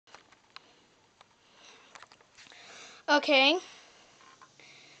Okay,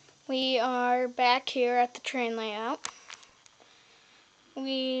 we are back here at the train layout.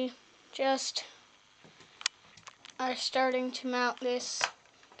 We just are starting to mount this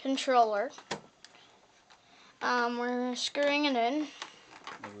controller. We're screwing it in. What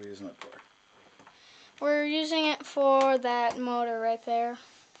are we using it for? We're using it for that motor right there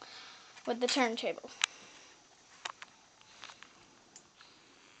with the turntable.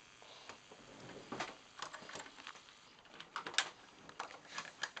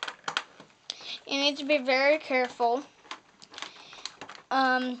 You need to be very careful.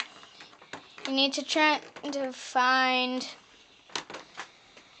 You need to try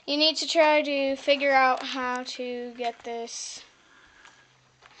to figure out how to get this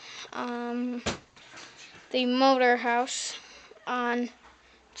the motor house on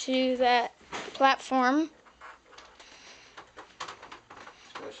to that platform.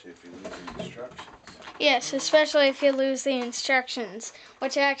 Especially if you lose the instructions. Yes, especially if you lose the instructions,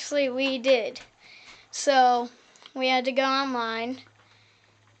 which actually we did. So we had to go online,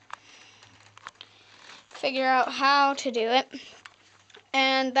 figure out how to do it,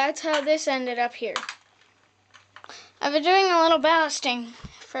 and that's how this ended up here. I've been doing a little ballasting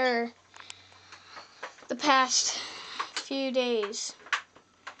for the past few days.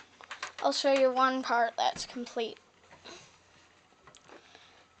 I'll show you one part that's complete.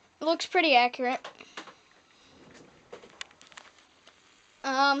 It looks pretty accurate.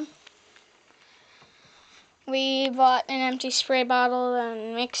 We bought an empty spray bottle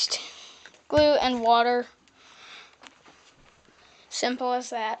and mixed glue and water. Simple as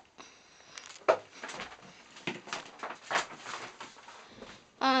that.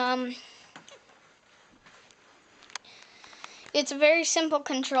 It's a very simple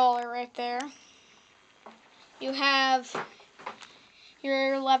controller right there. You have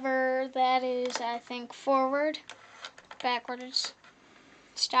your lever that is, I think, forward, backwards,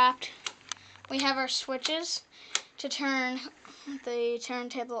 stopped. We have our switches to turn the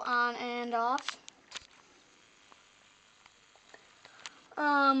turntable on and off.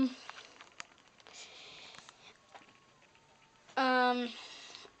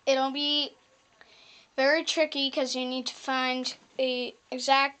 It'll be very tricky because you need to find the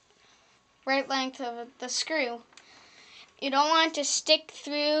exact right length of the screw. You don't want it to stick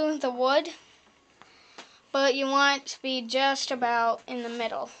through the wood, but you want it to be just about in the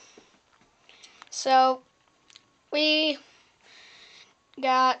middle. So we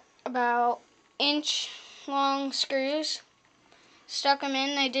got about inch long screws, stuck them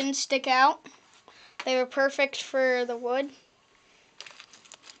in. They didn't stick out. They were perfect for the wood.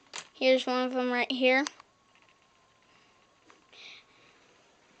 Here's one of them right here.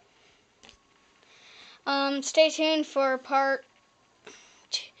 Stay tuned for part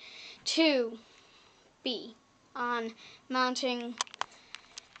 2B on mounting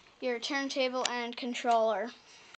your turntable and controller.